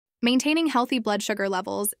Maintaining healthy blood sugar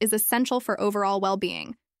levels is essential for overall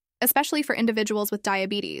well-being, especially for individuals with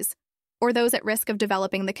diabetes or those at risk of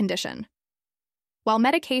developing the condition. While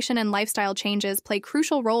medication and lifestyle changes play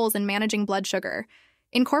crucial roles in managing blood sugar,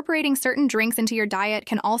 incorporating certain drinks into your diet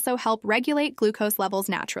can also help regulate glucose levels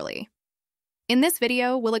naturally. In this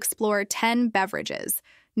video, we'll explore 10 beverages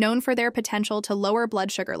known for their potential to lower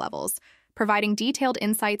blood sugar levels, providing detailed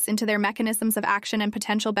insights into their mechanisms of action and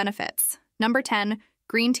potential benefits. Number 10.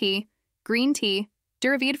 Green tea. Green tea,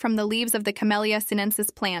 derived from the leaves of the Camellia sinensis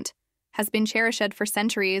plant, has been cherished for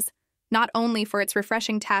centuries, not only for its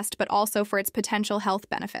refreshing taste but also for its potential health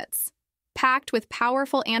benefits. Packed with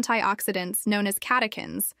powerful antioxidants known as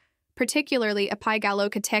catechins, particularly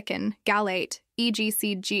epigallocatechin, gallate,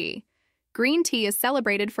 EGCG, green tea is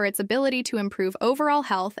celebrated for its ability to improve overall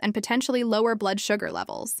health and potentially lower blood sugar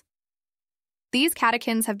levels. These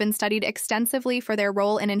catechins have been studied extensively for their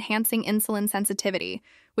role in enhancing insulin sensitivity,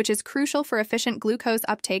 which is crucial for efficient glucose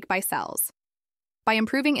uptake by cells. By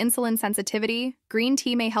improving insulin sensitivity, green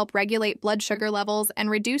tea may help regulate blood sugar levels and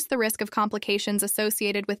reduce the risk of complications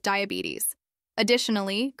associated with diabetes.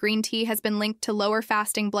 Additionally, green tea has been linked to lower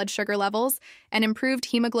fasting blood sugar levels and improved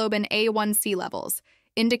hemoglobin A1C levels,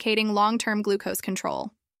 indicating long-term glucose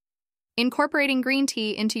control. Incorporating green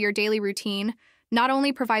tea into your daily routine not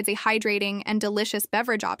only provides a hydrating and delicious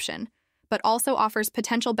beverage option, but also offers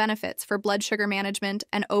potential benefits for blood sugar management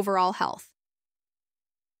and overall health.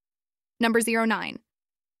 Number 09.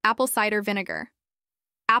 Apple cider vinegar.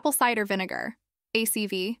 Apple cider vinegar,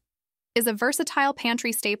 ACV, is a versatile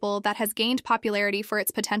pantry staple that has gained popularity for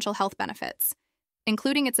its potential health benefits,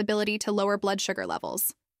 including its ability to lower blood sugar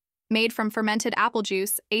levels. Made from fermented apple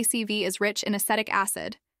juice, ACV is rich in acetic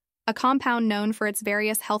acid, a compound known for its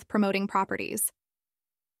various health-promoting properties.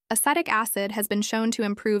 Acetic acid has been shown to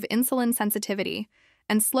improve insulin sensitivity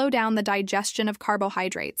and slow down the digestion of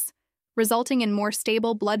carbohydrates, resulting in more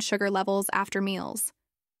stable blood sugar levels after meals.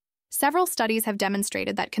 Several studies have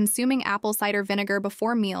demonstrated that consuming apple cider vinegar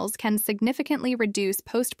before meals can significantly reduce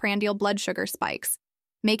postprandial blood sugar spikes,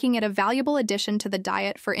 making it a valuable addition to the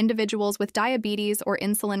diet for individuals with diabetes or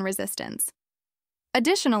insulin resistance.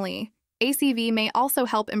 Additionally, ACV may also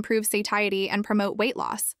help improve satiety and promote weight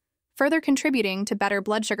loss, further contributing to better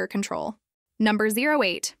blood sugar control. Number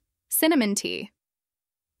 08. Cinnamon tea.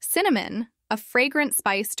 Cinnamon, a fragrant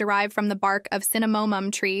spice derived from the bark of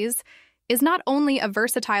cinnamomum trees, is not only a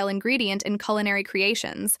versatile ingredient in culinary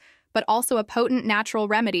creations, but also a potent natural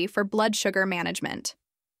remedy for blood sugar management.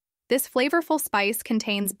 This flavorful spice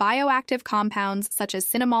contains bioactive compounds such as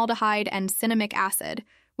cinnamaldehyde and cinnamic acid,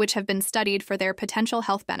 which have been studied for their potential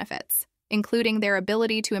health benefits, including their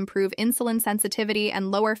ability to improve insulin sensitivity and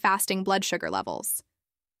lower fasting blood sugar levels.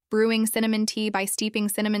 Brewing cinnamon tea by steeping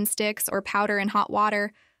cinnamon sticks or powder in hot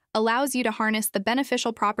water allows you to harness the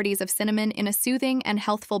beneficial properties of cinnamon in a soothing and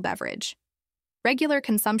healthful beverage. Regular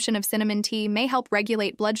consumption of cinnamon tea may help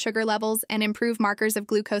regulate blood sugar levels and improve markers of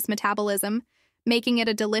glucose metabolism, making it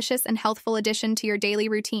a delicious and healthful addition to your daily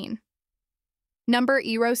routine. Number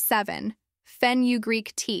 07.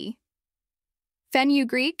 Fenugreek tea.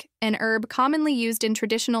 Fenugreek, an herb commonly used in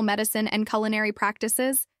traditional medicine and culinary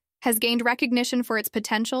practices, has gained recognition for its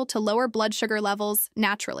potential to lower blood sugar levels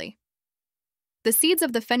naturally. The seeds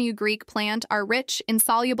of the fenugreek plant are rich in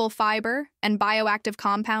soluble fiber and bioactive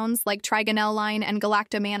compounds like trigonelline and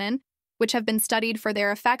galactomannan, which have been studied for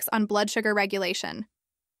their effects on blood sugar regulation.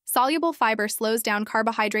 Soluble fiber slows down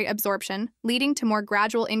carbohydrate absorption, leading to more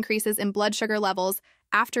gradual increases in blood sugar levels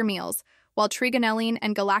after meals, while trigonelline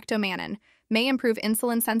and galactomannan may improve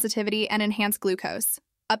insulin sensitivity and enhance glucose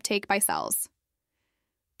uptake by cells.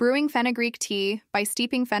 Brewing fenugreek tea by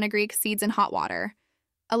steeping fenugreek seeds in hot water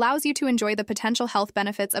allows you to enjoy the potential health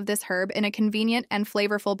benefits of this herb in a convenient and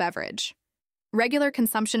flavorful beverage. Regular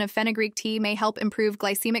consumption of fenugreek tea may help improve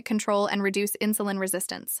glycemic control and reduce insulin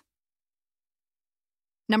resistance.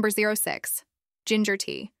 Number 06. Ginger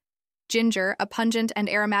tea. Ginger, a pungent and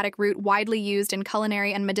aromatic root widely used in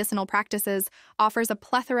culinary and medicinal practices, offers a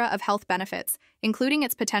plethora of health benefits, including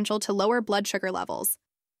its potential to lower blood sugar levels.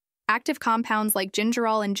 Active compounds like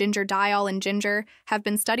gingerol and gingerdiol in ginger have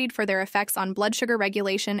been studied for their effects on blood sugar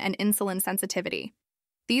regulation and insulin sensitivity.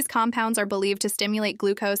 These compounds are believed to stimulate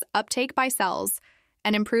glucose uptake by cells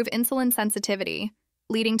and improve insulin sensitivity,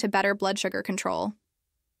 leading to better blood sugar control.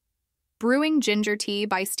 Brewing ginger tea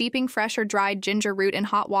by steeping fresh or dried ginger root in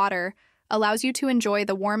hot water allows you to enjoy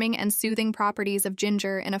the warming and soothing properties of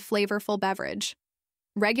ginger in a flavorful beverage.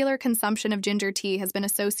 Regular consumption of ginger tea has been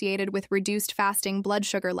associated with reduced fasting blood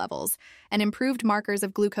sugar levels and improved markers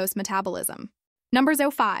of glucose metabolism. Number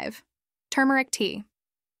 05. Turmeric tea.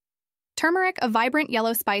 Turmeric, a vibrant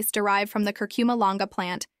yellow spice derived from the curcuma longa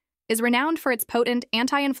plant, is renowned for its potent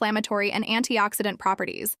anti-inflammatory and antioxidant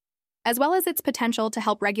properties, as well as its potential to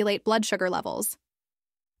help regulate blood sugar levels.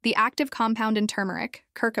 The active compound in turmeric,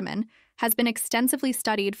 curcumin, has been extensively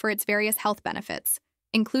studied for its various health benefits,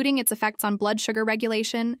 including its effects on blood sugar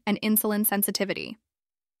regulation and insulin sensitivity.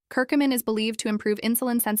 Curcumin is believed to improve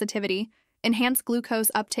insulin sensitivity, enhance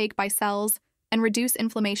glucose uptake by cells, and reduce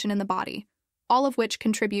inflammation in the body, all of which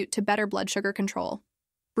contribute to better blood sugar control.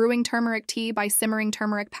 Brewing turmeric tea by simmering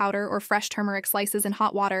turmeric powder or fresh turmeric slices in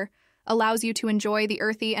hot water allows you to enjoy the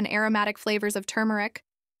earthy and aromatic flavors of turmeric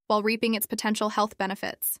while reaping its potential health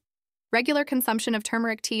benefits. Regular consumption of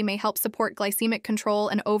turmeric tea may help support glycemic control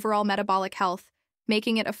and overall metabolic health,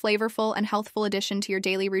 making it a flavorful and healthful addition to your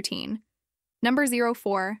daily routine. Number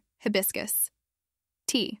 04. Hibiscus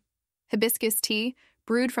tea. Hibiscus tea,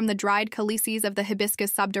 brewed from the dried calyces of the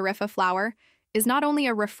Hibiscus subdurifa flower, is not only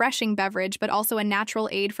a refreshing beverage but also a natural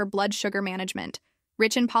aid for blood sugar management.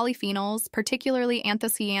 Rich in polyphenols, particularly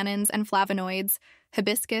anthocyanins and flavonoids,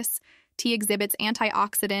 hibiscus tea exhibits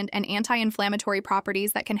antioxidant and anti-inflammatory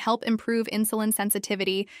properties that can help improve insulin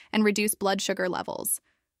sensitivity and reduce blood sugar levels.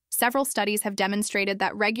 Several studies have demonstrated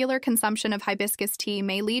that regular consumption of hibiscus tea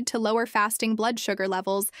may lead to lower fasting blood sugar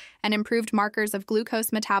levels and improved markers of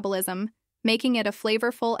glucose metabolism, making it a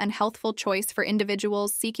flavorful and healthful choice for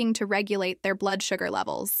individuals seeking to regulate their blood sugar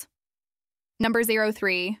levels. Number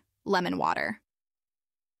 03. Lemon water.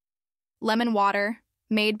 Lemon water,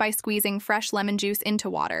 made by squeezing fresh lemon juice into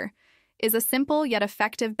water, is a simple yet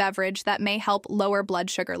effective beverage that may help lower blood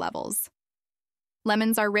sugar levels.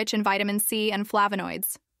 Lemons are rich in vitamin C and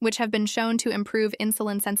flavonoids, which have been shown to improve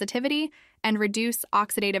insulin sensitivity and reduce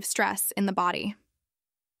oxidative stress in the body.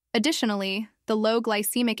 Additionally, the low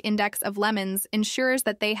glycemic index of lemons ensures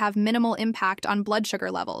that they have minimal impact on blood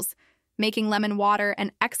sugar levels, making lemon water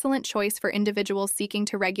an excellent choice for individuals seeking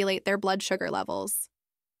to regulate their blood sugar levels.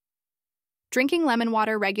 Drinking lemon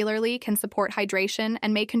water regularly can support hydration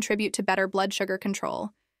and may contribute to better blood sugar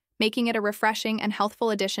control, making it a refreshing and healthful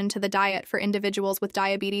addition to the diet for individuals with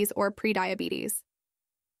diabetes or prediabetes.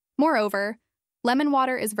 Moreover, lemon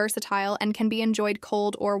water is versatile and can be enjoyed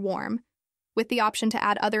cold or warm, with the option to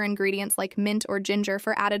add other ingredients like mint or ginger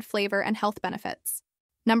for added flavor and health benefits.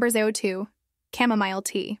 Number 02. Chamomile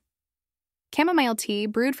tea. Chamomile tea,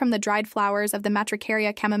 brewed from the dried flowers of the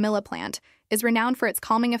Matricaria chamomilla plant, is renowned for its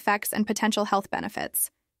calming effects and potential health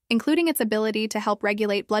benefits, including its ability to help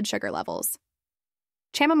regulate blood sugar levels.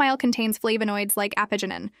 Chamomile contains flavonoids like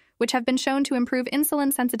apigenin, which have been shown to improve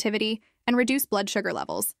insulin sensitivity and reduce blood sugar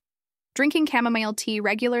levels. Drinking chamomile tea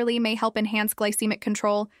regularly may help enhance glycemic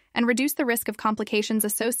control and reduce the risk of complications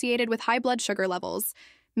associated with high blood sugar levels,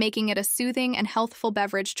 making it a soothing and healthful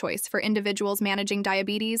beverage choice for individuals managing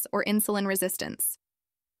diabetes or insulin resistance.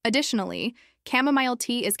 Additionally, chamomile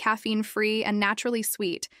tea is caffeine-free and naturally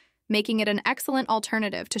sweet, making it an excellent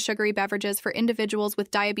alternative to sugary beverages for individuals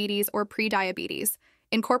with diabetes or prediabetes.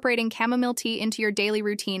 Incorporating chamomile tea into your daily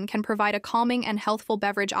routine can provide a calming and healthful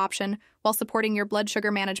beverage option while supporting your blood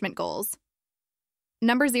sugar management goals.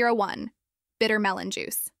 Number 01. Bitter melon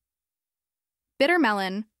juice. Bitter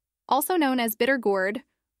melon, also known as bitter gourd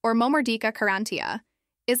or Momordica carrantia,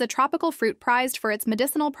 is a tropical fruit prized for its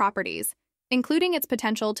medicinal properties, including its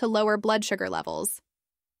potential to lower blood sugar levels.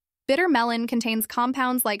 Bitter melon contains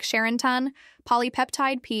compounds like charenton,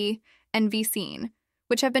 polypeptide P, and vicine,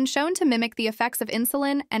 which have been shown to mimic the effects of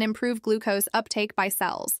insulin and improve glucose uptake by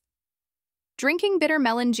cells. Drinking bitter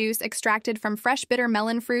melon juice extracted from fresh bitter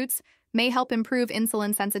melon fruits may help improve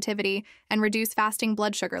insulin sensitivity and reduce fasting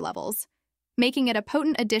blood sugar levels, making it a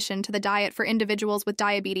potent addition to the diet for individuals with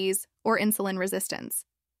diabetes or insulin resistance.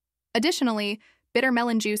 Additionally, bitter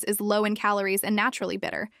melon juice is low in calories and naturally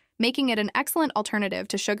bitter, making it an excellent alternative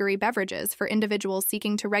to sugary beverages for individuals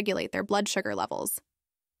seeking to regulate their blood sugar levels.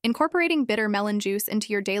 Incorporating bitter melon juice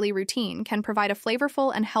into your daily routine can provide a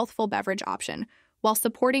flavorful and healthful beverage option while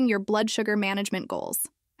supporting your blood sugar management goals.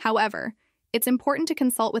 However, it's important to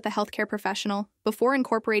consult with a healthcare professional before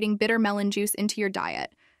incorporating bitter melon juice into your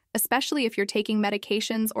diet, especially if you're taking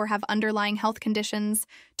medications or have underlying health conditions,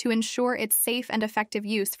 to ensure its safe and effective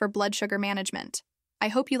use for blood sugar management. I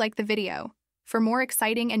hope you like the video. For more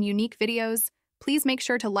exciting and unique videos, please make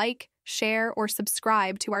sure to like, share, or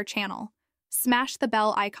subscribe to our channel. Smash the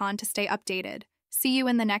bell icon to stay updated. See you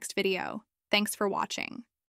in the next video. Thanks for watching.